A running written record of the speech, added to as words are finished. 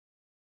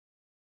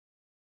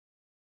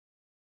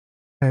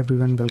Hi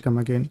everyone, welcome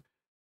again.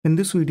 In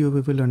this video,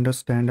 we will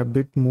understand a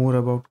bit more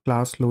about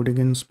class loading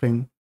in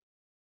Spring.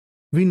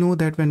 We know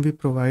that when we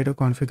provide a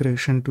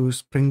configuration to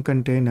Spring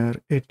container,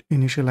 it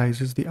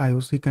initializes the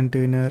IOC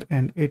container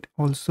and it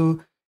also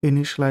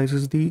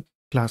initializes the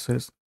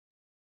classes.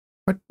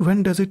 But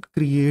when does it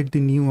create the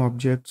new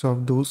objects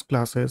of those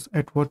classes?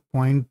 At what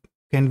point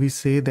can we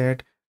say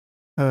that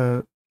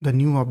the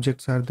new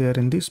objects are there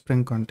in the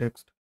Spring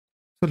context?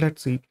 So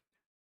let's see.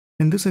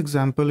 In this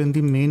example, in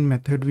the main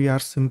method, we are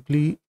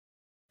simply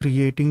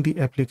creating the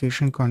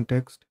application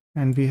context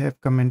and we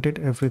have commented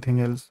everything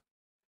else.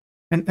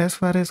 And as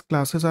far as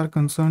classes are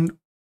concerned,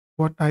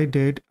 what I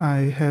did, I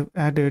have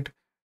added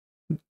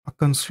a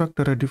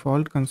constructor, a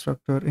default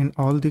constructor in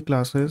all the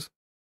classes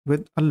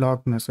with a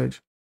log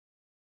message.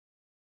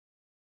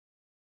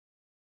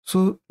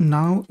 So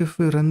now if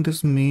we run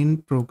this main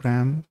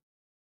program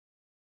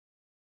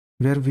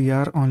where we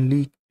are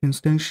only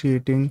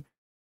instantiating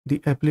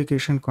the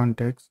application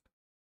context,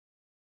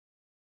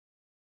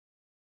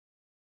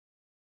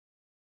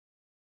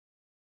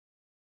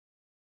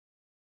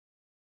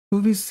 so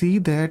we see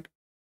that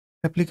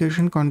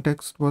application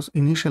context was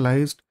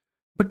initialized,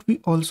 but we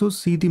also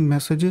see the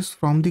messages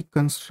from the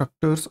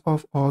constructors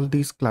of all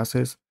these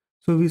classes.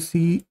 So we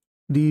see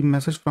the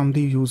message from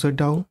the user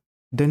DAO,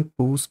 then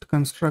post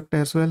construct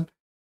as well.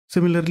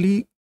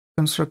 Similarly,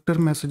 constructor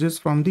messages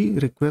from the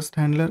request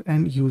handler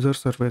and user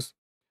service.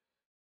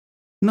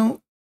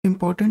 Now,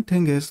 important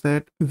thing is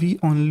that we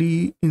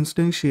only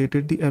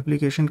instantiated the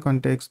application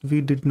context.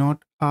 We did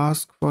not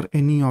ask for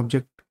any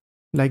object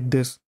like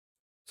this.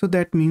 So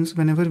that means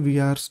whenever we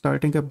are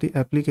starting up the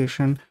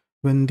application,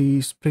 when the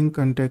Spring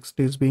context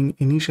is being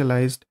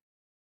initialized,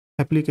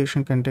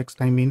 application context,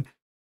 I mean,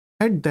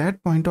 at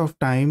that point of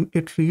time,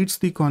 it reads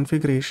the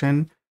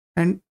configuration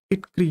and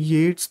it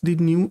creates the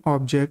new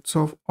objects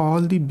of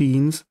all the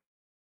beans,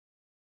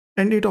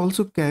 and it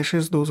also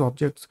caches those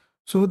objects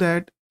so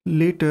that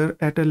later,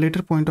 at a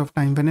later point of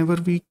time, whenever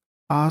we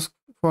ask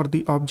for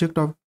the object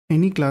of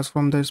any class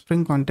from the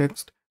Spring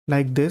context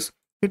like this,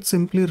 it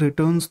simply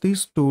returns the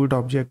stored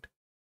object.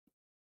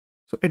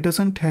 So it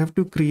doesn't have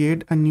to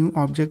create a new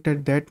object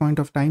at that point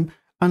of time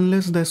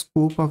unless the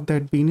scope of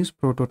that bean is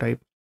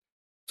prototype.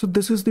 So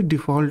this is the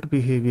default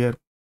behavior.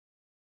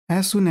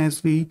 As soon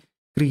as we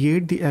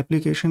create the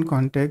application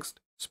context,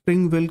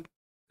 Spring will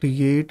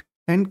create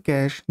and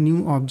cache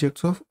new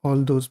objects of all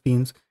those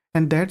beans.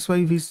 And that's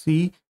why we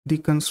see the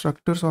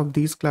constructors of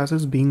these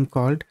classes being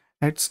called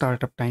at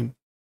startup time.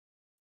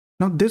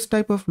 Now this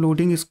type of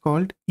loading is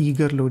called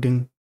eager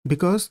loading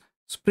because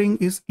Spring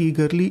is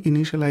eagerly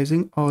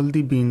initializing all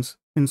the beans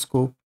in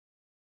scope.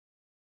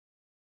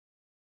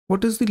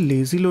 What is the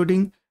lazy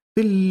loading?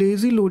 The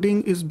lazy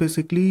loading is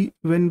basically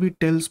when we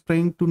tell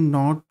Spring to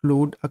not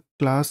load a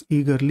class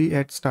eagerly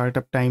at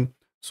startup time.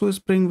 So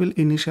Spring will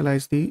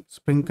initialize the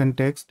Spring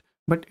context,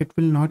 but it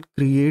will not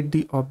create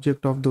the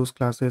object of those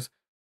classes.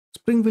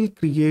 Spring will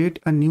create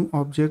a new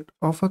object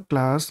of a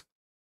class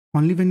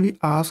only when we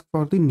ask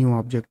for the new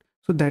object.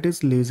 So that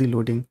is lazy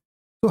loading.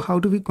 So how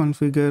do we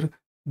configure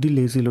the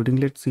lazy loading?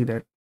 Let's see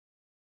that.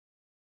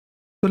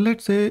 So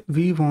let's say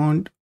we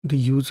want the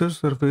user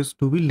service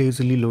to be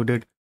lazily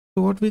loaded.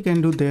 So what we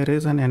can do, there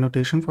is an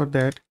annotation for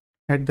that,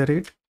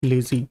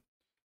 @lazy.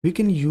 We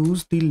can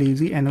use the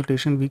lazy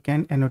annotation. We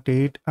can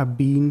annotate a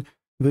bean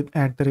with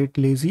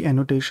 @lazy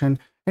annotation.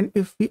 And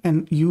if we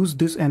use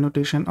this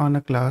annotation on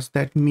a class,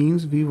 that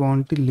means we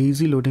want the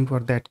lazy loading for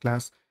that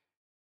class.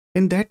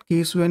 In that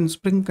case, when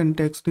Spring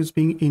context is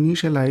being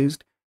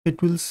initialized,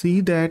 it will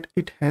see that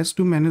it has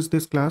to manage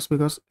this class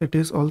because it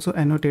is also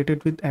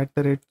annotated with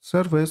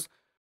 @service.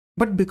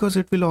 But because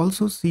it will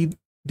also see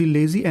the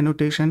lazy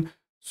annotation,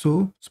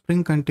 so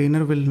Spring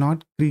container will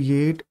not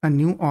create a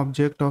new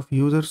object of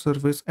user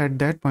service at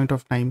that point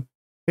of time.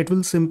 It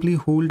will simply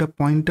hold a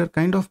pointer,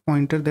 kind of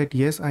pointer, that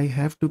yes, I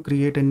have to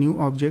create a new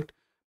object,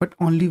 but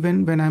only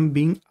when I'm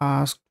being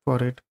asked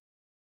for it.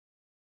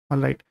 All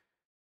right.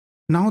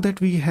 Now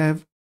that we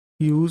have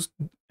used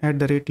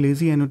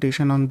 @lazy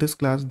annotation on this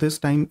class, this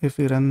time if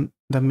we run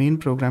the main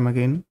program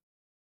again,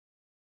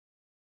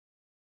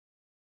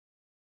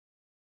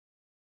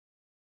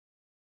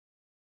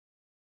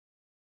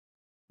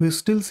 we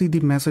still see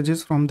the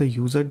messages from the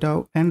user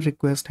DAO and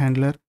request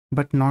handler,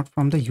 but not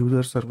from the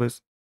user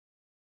service.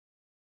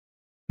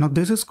 Now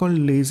this is called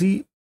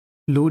lazy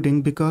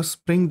loading because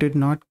Spring did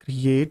not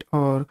create,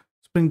 or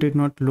Spring did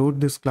not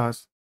load this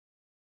class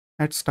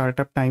at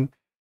startup time.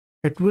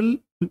 It will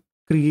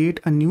create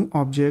a new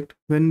object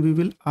when we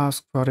will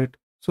ask for it.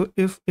 So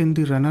if in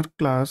the runner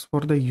class for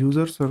the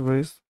user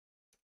service,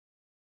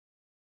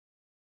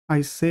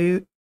 I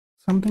say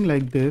something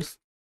like this,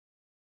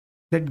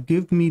 that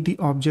give me the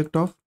object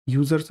of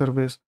user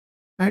service,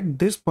 at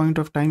this point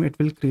of time it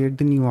will create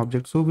the new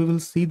object. So we will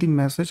see the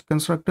message,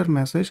 constructor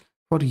message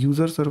for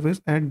user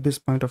service at this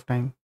point of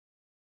time.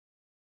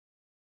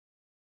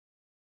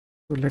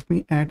 So let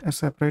me add a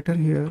separator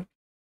here.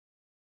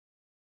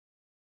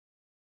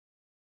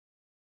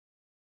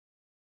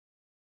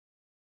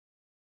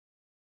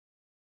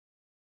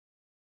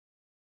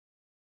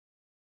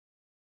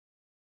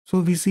 So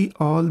we see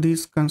all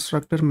these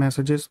constructor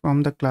messages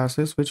from the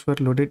classes which were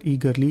loaded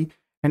eagerly,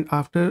 and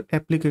after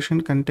application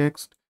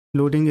context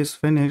loading is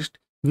finished,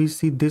 we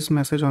see this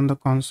message on the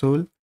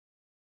console,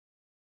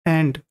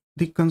 and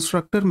the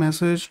constructor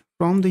message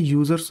from the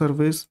user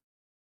service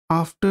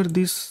after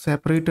this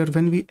separator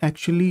when we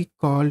actually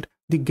called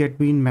the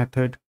getBean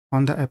method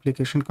on the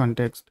application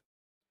context.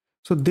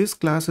 So this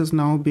class is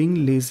now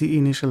being lazy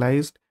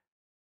initialized.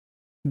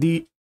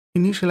 The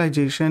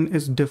initialization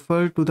is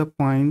deferred to the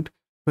point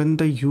when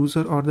the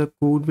user or the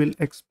code will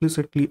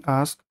explicitly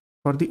ask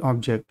for the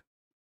object.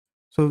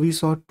 So we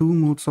saw two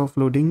modes of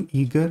loading,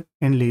 eager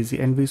and lazy,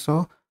 and we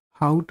saw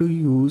how to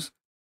use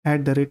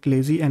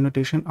 @lazy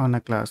annotation on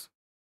a class.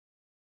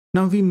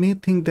 Now we may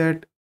think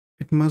that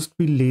it must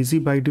be lazy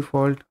by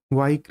default.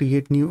 Why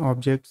create new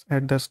objects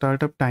at the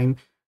startup time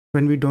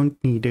when we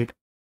don't need it?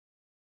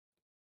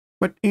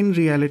 But in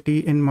reality,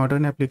 in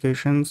modern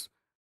applications,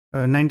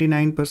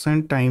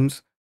 99%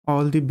 times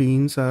all the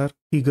beans are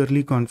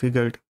eagerly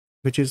configured,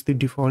 which is the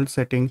default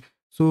setting.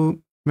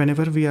 So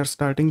whenever we are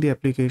starting the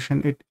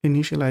application, it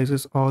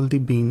initializes all the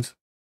beans.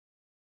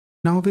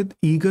 Now with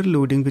eager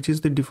loading, which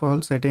is the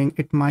default setting,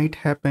 it might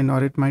happen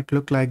or it might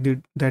look like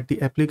that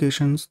the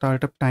application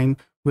startup time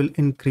will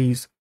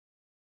increase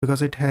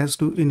because it has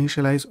to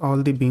initialize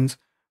all the beans,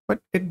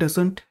 but it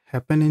doesn't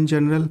happen in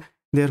general.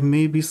 There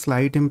may be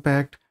slight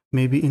impact,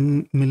 maybe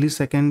in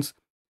milliseconds,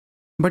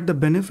 but the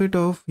benefit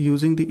of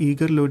using the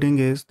eager loading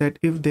is that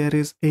if there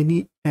is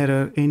any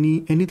error,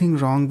 anything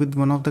wrong with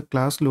one of the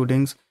class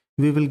loadings,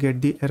 we will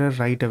get the error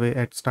right away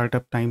at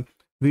startup time.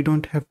 We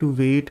don't have to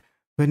wait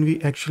when we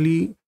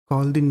actually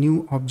call the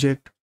new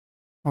object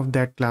of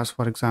that class,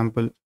 for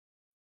example.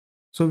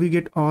 So we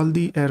get all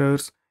the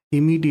errors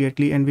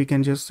immediately and we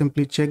can just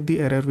simply check the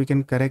error, we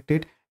can correct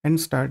it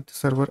and start the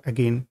server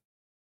again.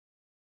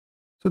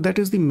 So that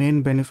is the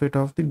main benefit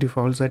of the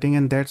default setting,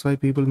 and that's why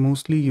people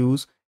mostly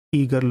use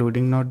eager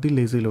loading, not the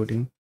lazy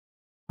loading.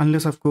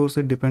 Unless of course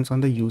it depends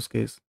on the use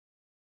case.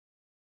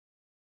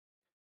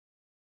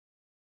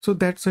 So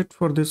that's it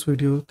for this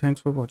video.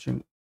 Thanks for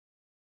watching.